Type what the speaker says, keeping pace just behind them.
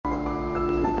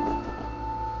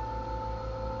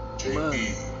Mano,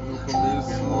 no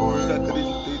começo eu nunca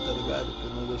acreditei, tá ligado? Que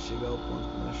nós ia chegar ao ponto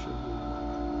que nós chegou.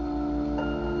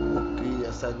 Porque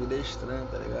essa vida é estranha,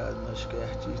 tá ligado? Nós que é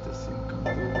artista, assim,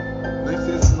 cantor. Nem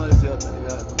sei se nós é, tá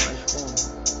ligado? Mas como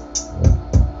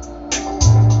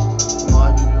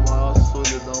nós vivemos a maior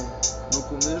solidão. No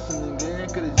começo ninguém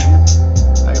acredita.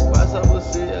 Aí passa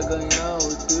você a ganhar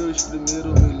os teus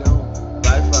primeiros milhão.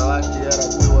 Vai falar que era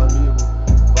teu amigo,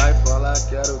 vai falar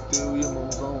que era o teu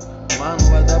irmãozão. Mas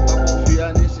não vai dar pra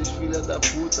confiar nesses filha da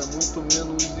puta, muito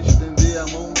menos estender a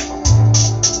mão.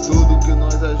 Tudo que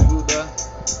nós ajuda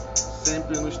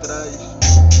sempre nos traz,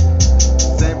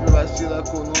 sempre vacila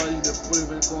com nós, depois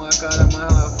vem com a cara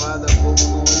mais lavada,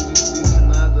 como não existisse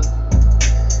nada.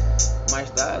 Mas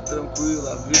tá tranquilo,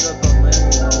 a vida também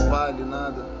não vale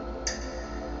nada.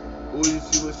 Hoje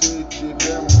se você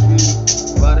tiver um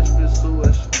filho, várias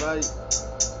pessoas vai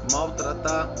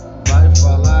maltratar, vai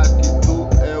falar que tu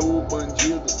é o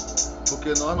bandido.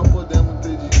 Porque nós não podemos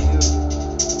ter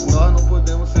dinheiro, nós não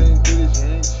podemos ser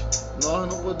inteligentes, nós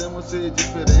não podemos ser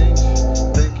diferentes.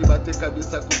 Tem que bater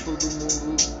cabeça com todo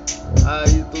mundo,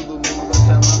 aí todo mundo vai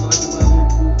chamar nós de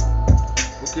maluco.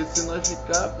 Porque se nós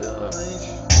ficar pela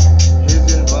mente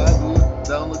reservado,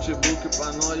 dá um notebook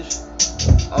pra nós,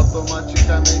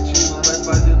 automaticamente nós vai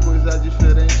fazer coisa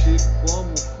diferente.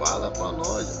 Como? Fala pra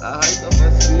nós, arrasta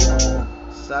pra cima.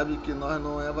 Sabe que nós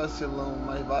não é vacilão,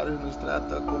 mas vários nos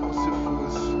tratam como se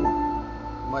fosse.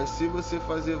 Mas se você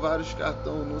fazer vários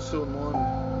cartões no seu nome,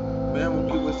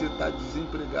 mesmo que você tá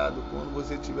desempregado, quando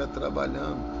você estiver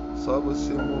trabalhando, só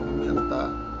você movimentar.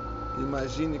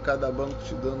 Imagine cada banco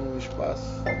te dando um espaço.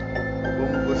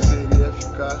 Como você iria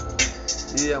ficar?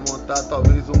 Ia montar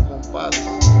talvez um compasso,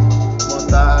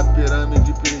 montar a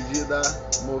pirâmide perdida,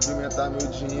 movimentar meu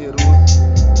dinheiro.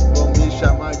 Vão me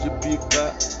chamar de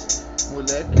pica.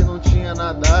 Moleque não tinha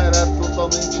nada, era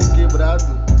totalmente quebrado.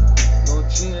 Não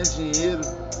tinha dinheiro,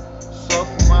 só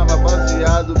fumava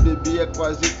baseado, bebia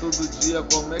quase todo dia.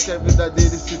 Como é que a vida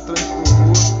dele se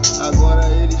transformou? Agora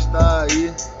ele está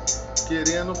aí,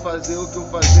 querendo fazer o que eu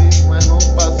fazia, mas não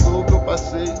passou o que eu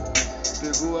passei.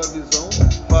 Pegou a visão,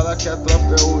 fala que a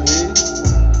tropa é o rei.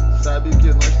 Sabe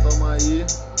que nós estamos aí,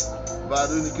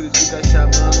 barulho critica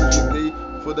chamando de gay.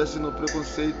 Foda-se no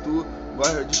preconceito,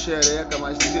 gosta de xereca,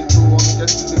 mas se jeito homem, quer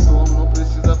se jeito homem, não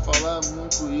precisa falar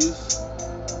muito isso,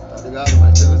 tá ligado?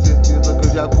 Mas tenho certeza que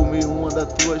eu já comi uma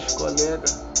das tuas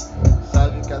colegas.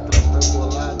 Sabe que a tropa é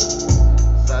bolada,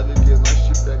 sabe que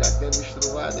nós te pega até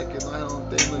menstruada, que nós não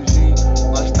tem nojinho,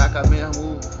 nós taca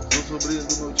mesmo. Sou sobrinho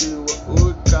do meu tio,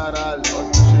 oi caralho, ó,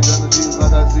 tô chegando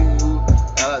devagarzinho.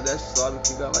 Ela desce, sobe,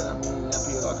 fica, vai na minha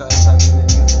piroca, essa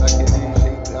meninice daquele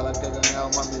jeito, ela quer ganhar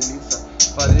uma melissa.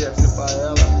 Falei assim pra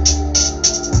ela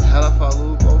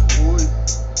falou qual foi,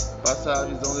 passa a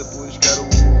visão depois, quero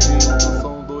ouvir, eu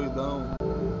sou um doidão.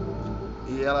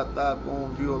 E ela tá com o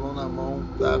violão na mão,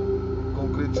 tá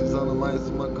concretizando mais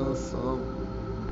uma canção.